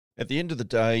At the end of the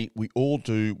day, we all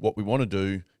do what we want to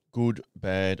do, good,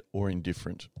 bad, or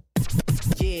indifferent.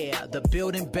 Yeah, the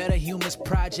Building Better Humans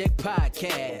Project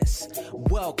podcast.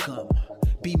 Welcome.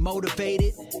 Be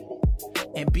motivated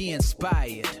and be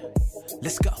inspired.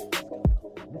 Let's go.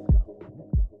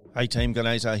 Hey team,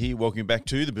 Glenazar here. Welcome back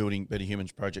to the Building Better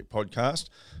Humans Project podcast.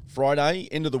 Friday,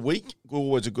 end of the week,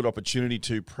 always a good opportunity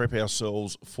to prep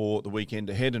ourselves for the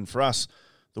weekend ahead. And for us,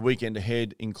 the weekend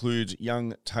ahead includes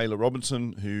young Taylor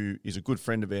Robinson, who is a good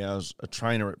friend of ours, a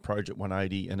trainer at Project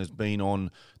 180 and has been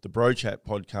on the Bro Chat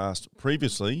podcast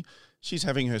previously. She's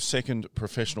having her second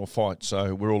professional fight,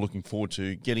 so we're all looking forward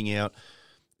to getting out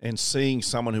and seeing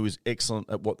someone who is excellent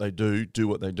at what they do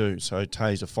what they do. So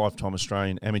Tay's a 5-time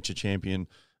Australian amateur champion,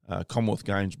 Commonwealth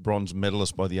Games bronze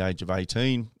medalist by the age of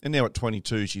 18, and now at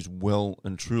 22 she's well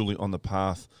and truly on the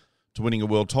path to winning a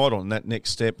world title, and that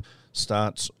next step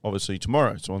starts obviously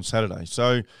tomorrow, so on Saturday.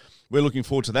 So we're looking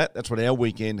forward to that. That's what our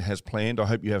weekend has planned. I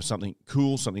hope you have something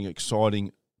cool, something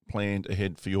exciting planned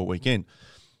ahead for your weekend.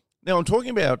 Now I'm talking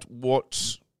about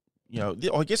what,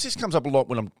 I guess this comes up a lot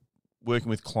when I'm working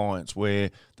with clients where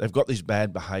they've got these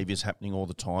bad behaviours happening all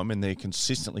the time and they're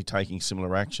consistently taking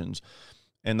similar actions.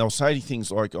 And they'll say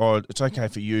things like, oh, it's okay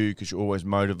for you because you're always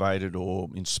motivated or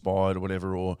inspired or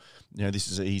whatever, or, this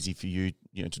is easy for you,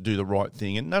 to do the right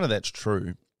thing. And none of that's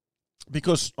true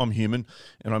because I'm human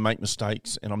and I make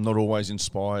mistakes and I'm not always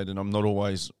inspired and I'm not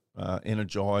always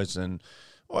energized. And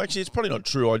actually, it's probably not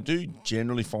true. I do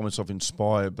generally find myself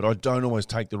inspired, but I don't always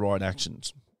take the right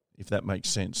actions, if that makes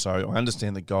sense. So I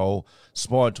understand the goal,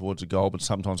 inspired towards a goal, but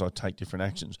sometimes I take different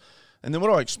actions. And then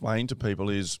what I explain to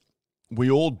people is we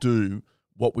all do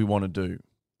what we want to do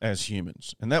as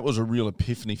humans. And that was a real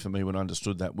epiphany for me when I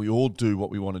understood that. We all do what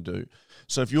we want to do.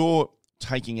 So if you're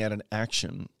taking out an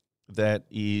action that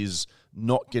is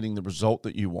not getting the result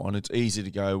that you want, it's easy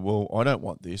to go, well, I don't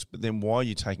want this, but then why are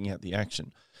you taking out the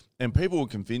action? And people will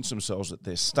convince themselves that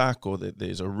they're stuck or that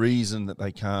there's a reason that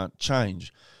they can't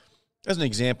change. As an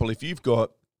example, if you've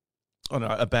got,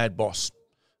 a bad boss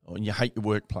and you hate your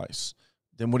workplace,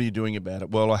 then what are you doing about it?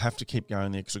 Well, I have to keep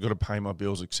going there because I've got to pay my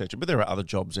bills, etc. But there are other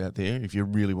jobs out there. If you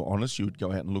really were honest, you would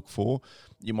go out and look for.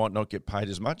 You might not get paid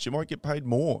as much. You might get paid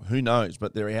more. Who knows?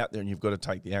 But they're out there and you've got to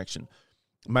take the action.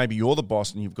 Maybe you're the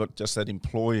boss and you've got just that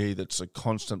employee that's a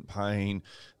constant pain,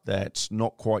 that's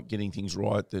not quite getting things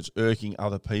right, that's irking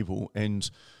other people, and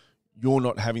you're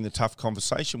not having the tough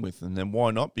conversation with them. Then why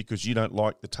not? Because you don't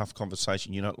like the tough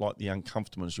conversation. You don't like the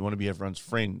uncomfortableness. You want to be everyone's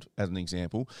friend, as an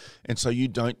example. And so you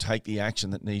don't take the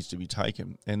action that needs to be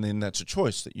taken. And then that's a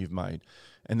choice that you've made.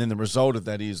 And then the result of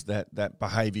that is that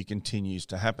behaviour continues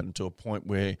to happen to a point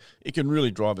where it can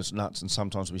really drive us nuts, and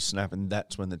sometimes we snap, and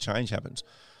that's when the change happens.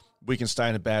 We can stay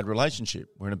in a bad relationship.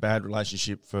 We're in a bad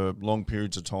relationship for long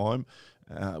periods of time.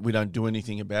 We don't do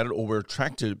anything about it, or we're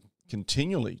attracted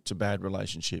continually to bad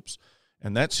relationships.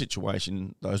 And that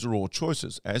situation, those are all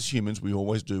choices. As humans, we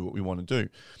always do what we want to do.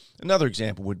 Another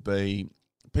example would be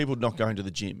people not going to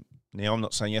the gym. Now, I'm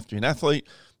not saying you have to be an athlete,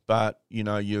 but,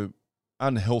 you're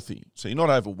unhealthy. So you're not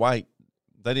overweight.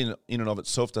 That in and of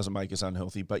itself doesn't make us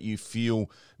unhealthy, but you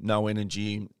feel no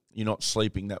energy, you're not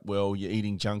sleeping that well, you're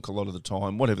eating junk a lot of the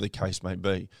time, whatever the case may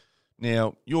be.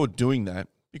 Now, you're doing that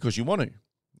because you want to,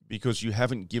 because you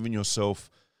haven't given yourself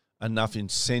enough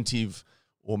incentive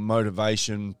or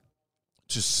motivation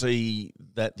to see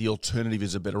that the alternative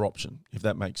is a better option, if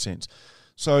that makes sense.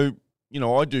 So,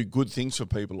 I do good things for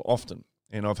people often,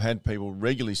 and I've had people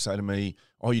regularly say to me,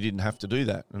 oh, you didn't have to do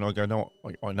that. And I go, no,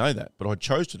 I know that, but I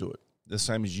chose to do it, the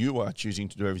same as you are choosing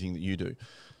to do everything that you do.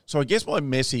 So I guess my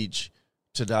message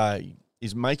today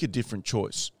is make a different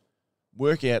choice.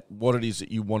 Work out what it is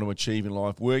that you want to achieve in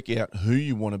life, work out who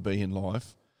you want to be in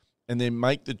life, and then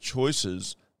make the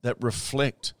choices that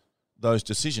reflect those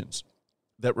decisions,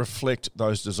 that reflect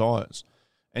those desires.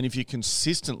 And if you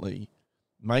consistently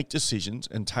make decisions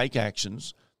and take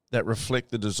actions that reflect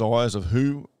the desires of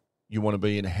who you want to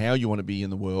be and how you want to be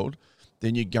in the world,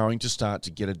 then you're going to start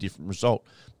to get a different result.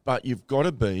 But you've got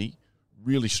to be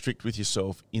really strict with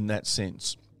yourself in that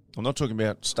sense. I'm not talking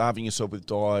about starving yourself with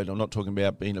diet. I'm not talking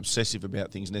about being obsessive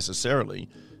about things necessarily,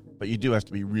 but you do have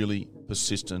to be really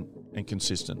persistent and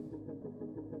consistent.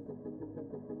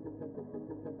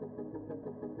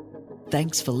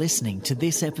 Thanks for listening to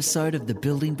this episode of the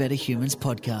Building Better Humans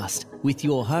podcast with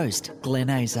your host, Glen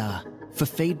Azar. For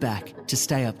feedback, to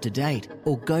stay up to date,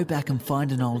 or go back and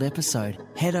find an old episode,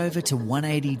 head over to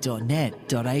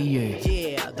 180.net.au.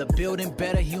 Yeah, the Building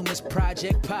Better Humans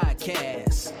Project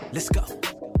podcast. Let's go.